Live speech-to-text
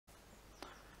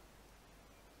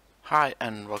Hi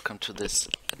and welcome to this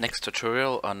next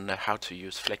tutorial on how to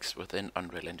use Flex within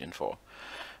Unreal Engine 4.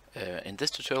 In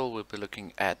this tutorial we'll be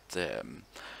looking at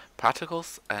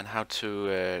particles and how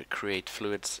to create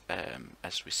fluids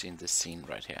as we see in this scene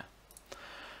right here.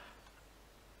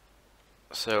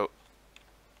 So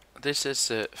this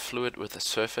is a fluid with a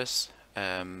surface.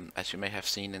 As you may have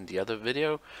seen in the other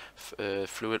video,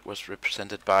 fluid was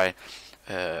represented by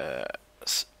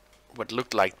what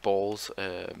looked like balls,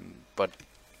 but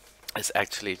it's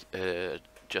actually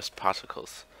just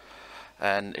particles.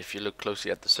 And if you look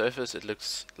closely at the surface, it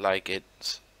looks like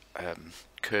it's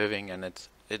curving, and it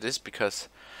is because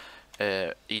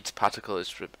each particle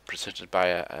is represented by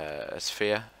a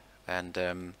sphere,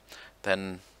 and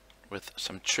then with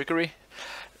some trickery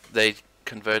they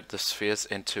convert the spheres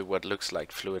into what looks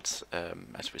like fluids,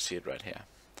 as we see it right here.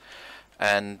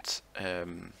 And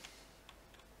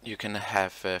you can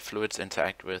have fluids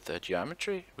interact with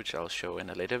geometry, which I'll show in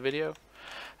a later video.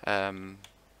 And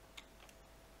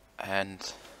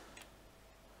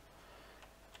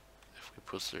if we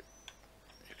push it,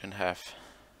 you can have,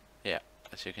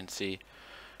 as you can see,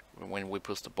 when we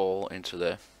push the ball into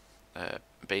the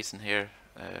basin here,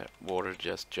 water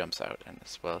just jumps out, and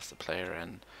as well as the player,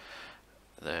 and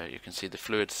you can see the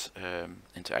fluids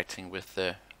interacting with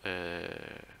the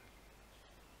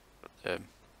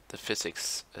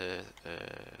physics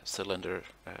cylinder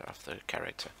of the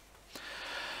character.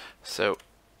 So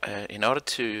in order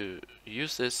to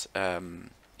use this,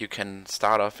 you can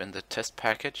start off in the test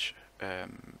package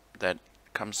that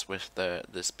comes with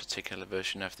this particular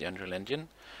version of the Unreal Engine,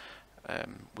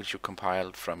 which you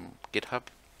compiled from GitHub.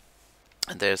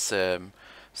 And there's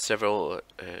several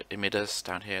emitters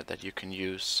down here that you can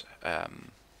use,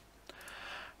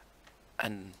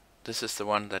 and this is the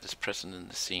one that is present in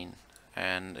the scene.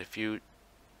 And if you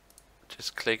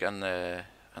just click on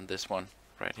this one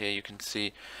right here, you can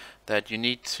see that you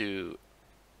need to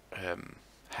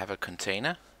have a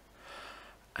container.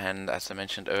 And as I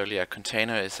mentioned earlier, a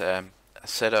container is a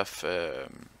set of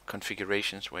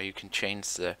configurations where you can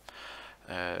change the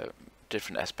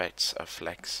different aspects of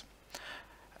Flex.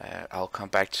 I'll come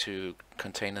back to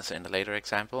containers in a later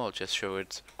example. I'll just show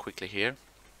it quickly here.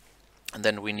 And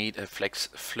then we need a Flex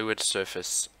fluid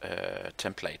surface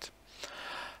template.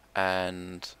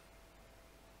 And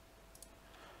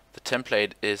the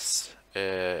template is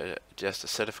just a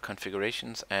set of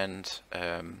configurations, and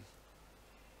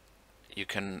you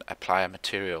can apply a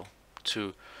material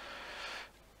to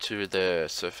the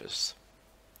surface.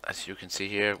 As you can see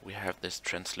here, we have this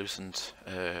translucent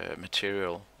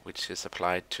material which is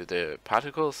applied to the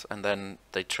particles, and then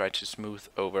they try to smooth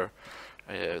over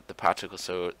the particles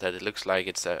so that it looks like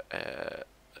it's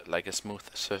like a smooth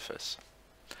surface.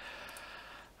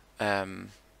 And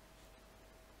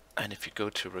if you go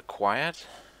to required,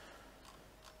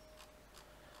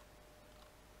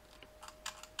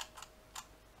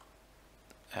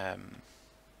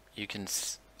 you can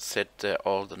set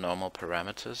all the normal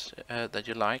parameters that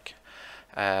you like.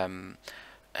 And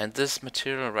this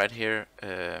material right here,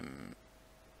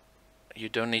 you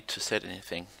don't need to set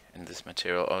anything in this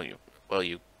material, or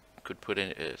you could put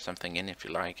in something in if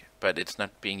you like, but it's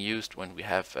not being used when we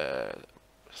have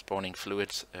spawning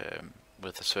fluids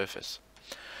with the surface.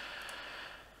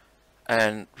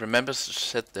 And remember to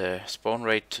set the spawn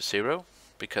rate to 0,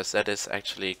 because that is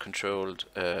actually controlled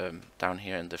down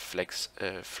here in the Flex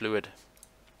fluid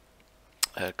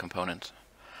component.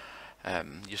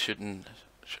 You should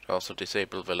also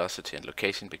disable velocity and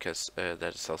location, because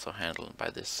that is also handled by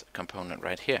this component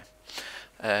right here.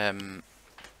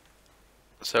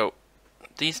 So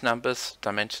these numbers,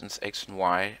 dimensions x and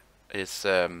y, is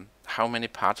how many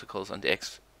particles on the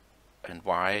x and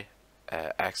y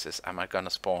axis am I gonna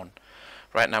spawn.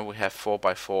 Right now we have 4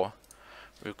 by 4.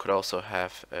 We could also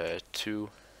have 2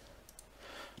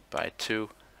 by 2,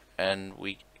 and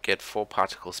we get 4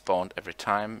 particles spawned every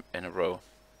time in a row.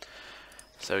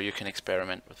 So you can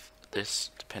experiment with this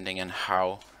depending on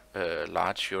how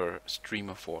large your stream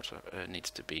of water needs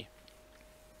to be.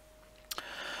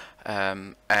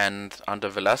 And under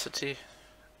velocity,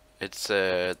 it's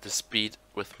the speed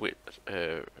with which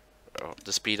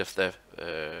the speed of the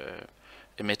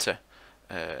emitter.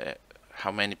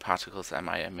 How many particles am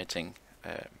I emitting?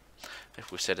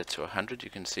 If we set it to 100, you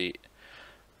can see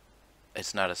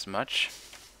it's not as much,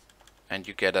 and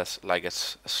you get a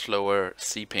slower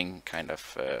seeping kind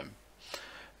of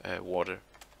water.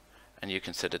 And you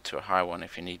can set it to a high one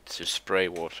if you need to spray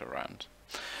water around.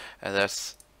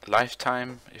 There's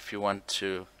lifetime if you want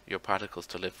your particles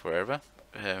to live forever.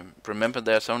 Remember,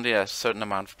 there's only a certain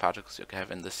amount of particles you can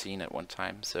have in the scene at one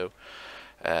time, so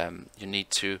you need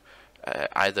to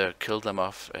either kill them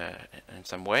off in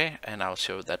some way, and I'll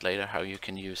show that later, how you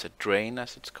can use a drain,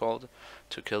 as it's called,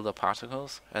 to kill the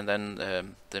particles, and then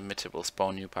the emitter will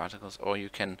spawn new particles, or you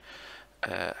can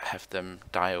have them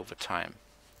die over time.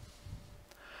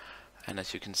 And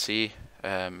as you can see,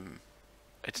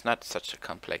 it's not such a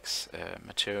complex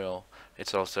material.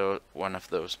 It's also one of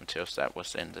those materials that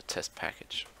was in the test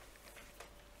package.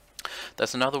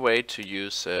 There's another way to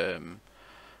use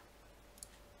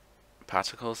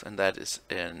particles, and that is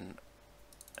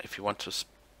if you want to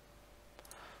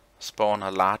spawn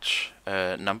a large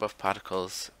number of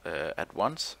particles at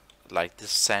once, like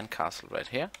this sandcastle right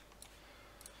here,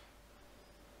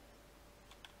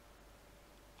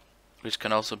 which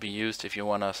can also be used if you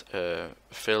want to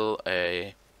fill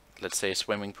a, let's say, a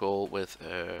swimming pool with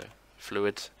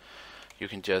fluid. You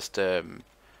can just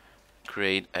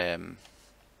create a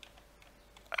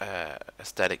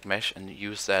static mesh and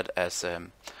use that as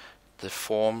the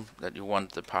form that you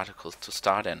want the particles to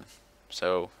start in.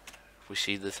 So if we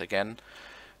see this again,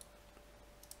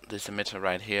 this emitter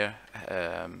right here,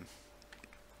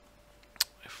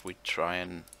 if we try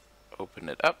and open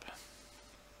it up,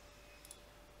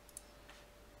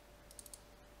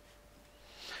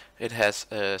 it has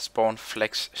a spawn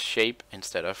flex shape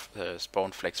instead of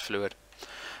spawn flex fluid,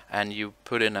 and you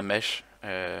put in a mesh.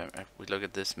 We look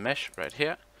at this mesh right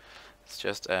here. It's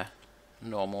just a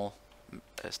normal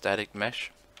static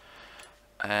mesh,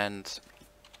 and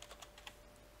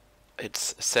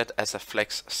it's set as a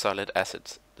flex solid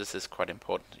asset. This is quite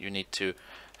important. You need to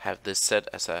have this set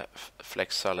as a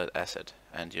flex solid asset,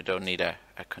 and you don't need a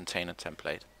container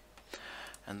template.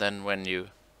 And then when you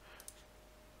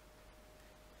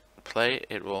play,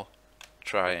 it will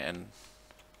try, and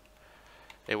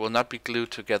it will not be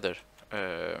glued together,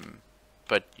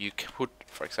 but you could,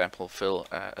 for example, fill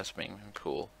a swimming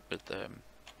pool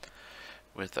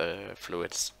with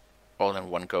fluids all in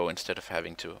one go, instead of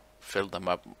having to fill them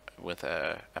up with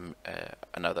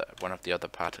another one of the other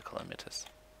particle emitters.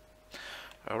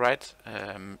 Alright,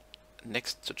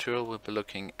 next tutorial we'll be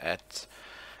looking at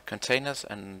containers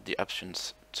and the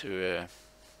options to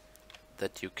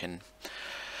that you can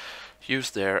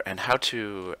use there, and how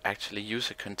to actually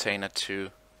use a container to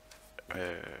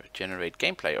generate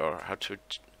gameplay, or how to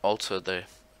alter the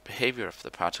behavior of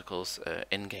the particles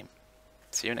in game.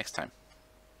 See you next time.